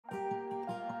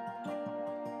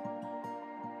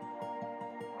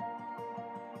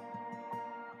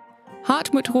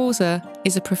Hartmut Rosa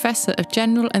is a professor of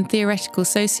general and theoretical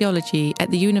sociology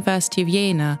at the University of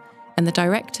Jena and the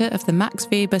director of the Max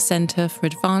Weber Center for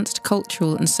Advanced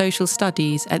Cultural and Social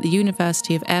Studies at the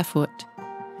University of Erfurt.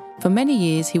 For many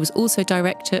years, he was also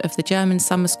director of the German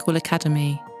Summer School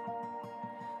Academy.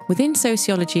 Within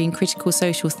sociology and critical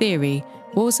social theory,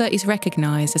 Rosa is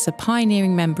recognized as a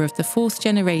pioneering member of the fourth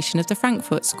generation of the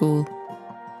Frankfurt School.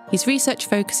 His research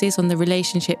focuses on the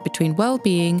relationship between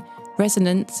well-being,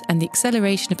 resonance, and the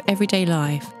acceleration of everyday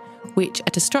life, which,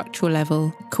 at a structural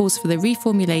level, calls for the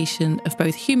reformulation of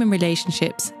both human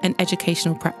relationships and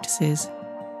educational practices.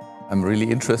 I'm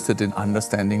really interested in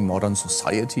understanding modern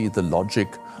society, the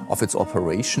logic of its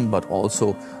operation, but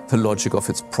also the logic of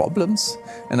its problems.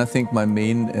 And I think my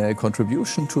main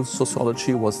contribution to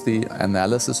sociology was the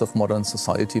analysis of modern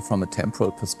society from a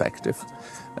temporal perspective,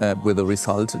 with the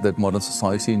result that modern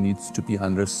society needs to be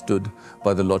understood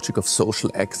by the logic of social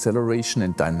acceleration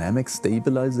and dynamic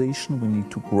stabilization. We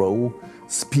need to grow,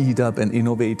 speed up and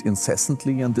innovate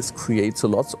incessantly, and this creates a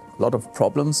lot of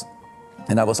problems.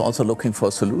 And I was also looking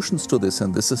for solutions to this,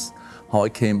 and this is how I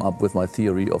came up with my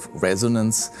theory of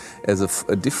resonance as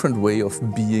a different way of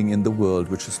being in the world,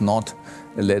 which is not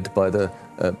led by the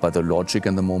logic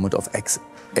and the moment of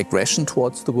aggression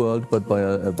towards the world, but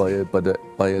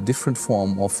by a different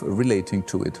form of relating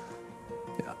to it.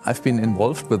 I've been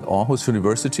involved with Aarhus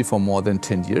University for more than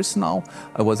 10 years now.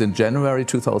 I was in January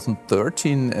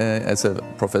 2013 as a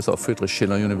professor of Friedrich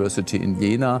Schiller University in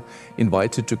Jena,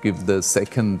 invited to give the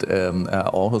second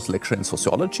Aarhus lecture in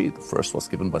sociology. The first was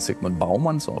given by Sigmund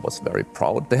Baumann, so I was very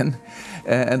proud then.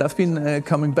 And I've been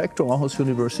coming back to Aarhus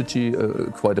University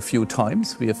quite a few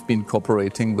times. We have been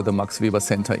cooperating with the Max Weber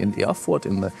Center in Erfurt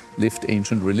in the Lived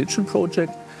Ancient Religion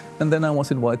project. And then I was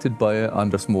invited by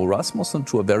Anders Moe Rasmussen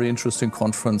to a very interesting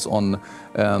conference on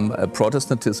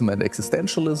Protestantism and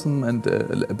existentialism. And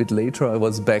a bit later I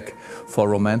was back for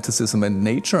Romanticism and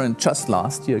Nature, and just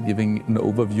last year giving an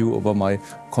overview over my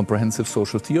comprehensive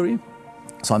social theory.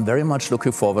 So I'm very much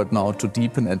looking forward now to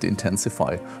deepen and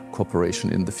intensify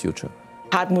cooperation in the future.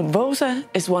 Hartmut Rosa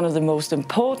is one of the most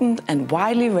important and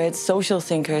widely read social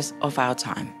thinkers of our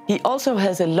time. He also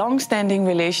has a long-standing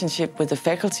relationship with the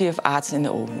Faculty of Arts in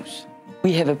Aarhus.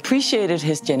 We have appreciated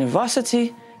his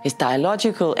generosity, his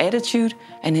dialogical attitude,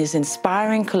 and his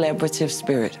inspiring collaborative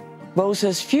spirit.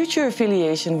 Rosa's future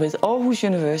affiliation with Aarhus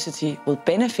University will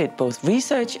benefit both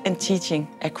research and teaching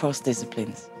across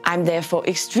disciplines. I'm therefore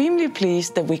extremely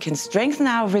pleased that we can strengthen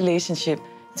our relationship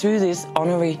through this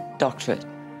honorary doctorate.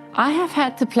 I have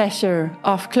had the pleasure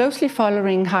of closely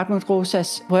following Hartmut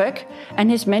Rosa's work and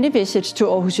his many visits to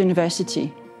Aarhus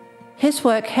University. His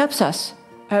work helps us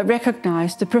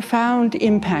recognize the profound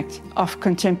impact of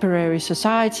contemporary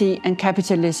society and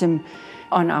capitalism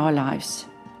on our lives.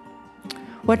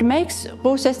 What makes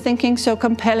Rosa's thinking so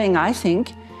compelling, I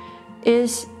think,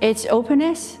 is its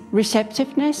openness,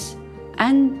 receptiveness,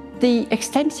 and the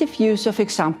extensive use of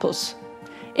examples.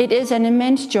 It is an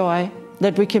immense joy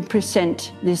that we can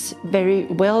present this very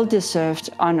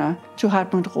well-deserved honor to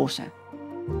Hartmut Rosa.